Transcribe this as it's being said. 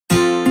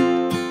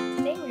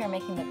we are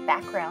making the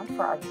background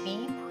for our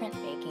bee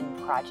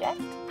printmaking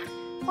project.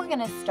 We're going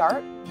to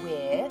start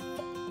with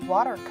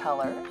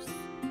watercolors.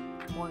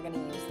 We're going to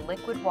use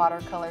liquid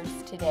watercolors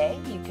today.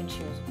 You can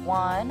choose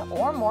one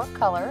or more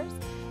colors,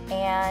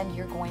 and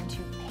you're going to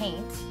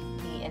paint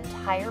the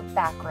entire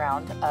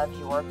background of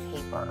your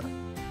paper.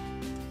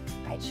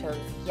 I chose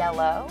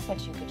yellow,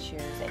 but you could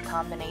choose a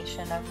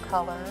combination of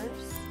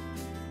colors.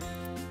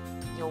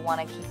 You'll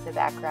want to keep the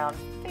background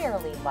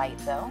fairly light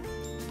though.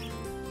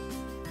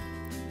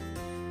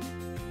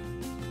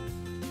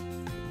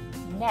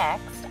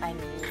 Next, I'm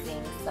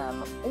using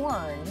some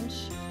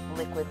orange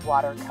liquid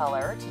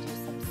watercolor to do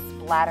some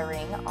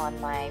splattering on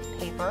my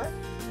paper.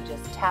 You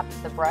just tap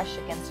the brush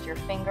against your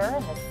finger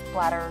and the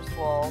splatters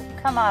will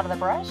come out of the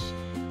brush.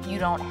 You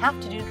don't have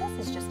to do this,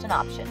 it's just an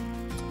option.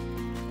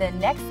 The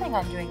next thing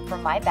I'm doing for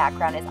my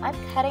background is I'm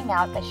cutting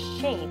out a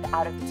shape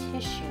out of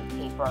tissue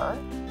paper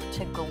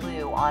to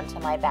glue onto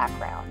my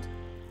background.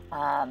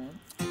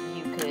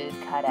 You could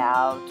cut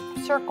out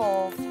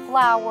circles,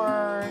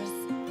 flowers,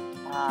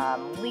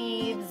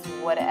 leaves,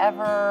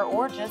 whatever,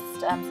 or just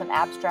some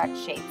abstract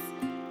shapes.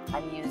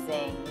 I'm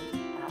using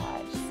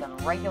just some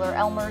regular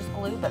Elmer's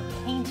glue, but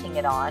painting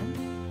it on.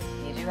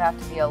 You do have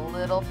to be a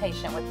little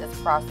patient with this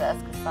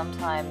process because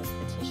sometimes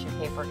the tissue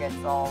paper gets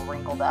all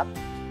wrinkled up.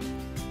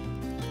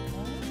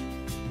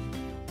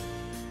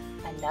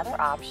 Another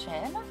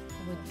option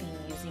would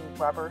be using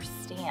rubber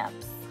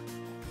stamps.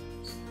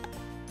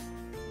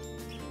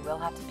 You will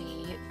have to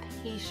be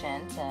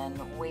patient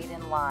and wait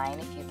in line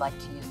if you'd like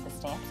to use the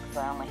stamps because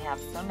I only have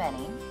so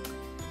many.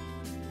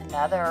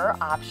 Another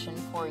option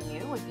for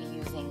you would be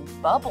using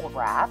bubble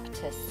wrap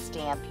to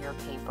stamp your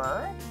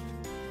paper.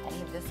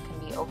 Any of this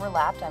can be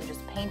overlapped. I'm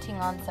just painting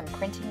on some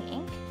printing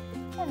ink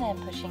and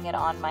then pushing it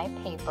on my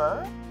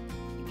paper.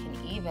 You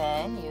can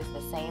even use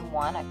the same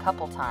one a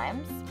couple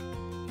times.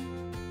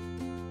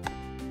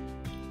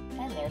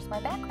 And there's my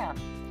background.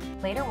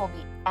 Later we'll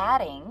be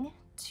adding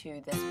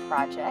to this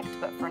project,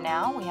 but for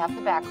now we have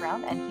the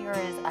background, and here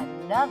is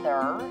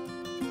another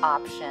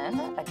option.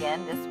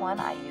 Again, this one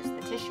I use the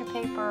tissue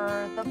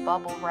paper, the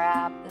bubble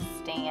wrap, the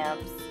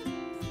stamps,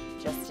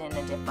 just in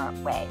a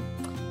different way.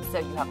 So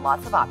you have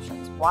lots of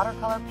options: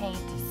 watercolor paint,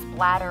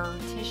 splatter,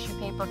 tissue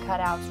paper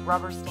cutouts,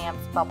 rubber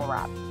stamps, bubble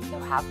wrap. So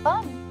have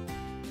fun!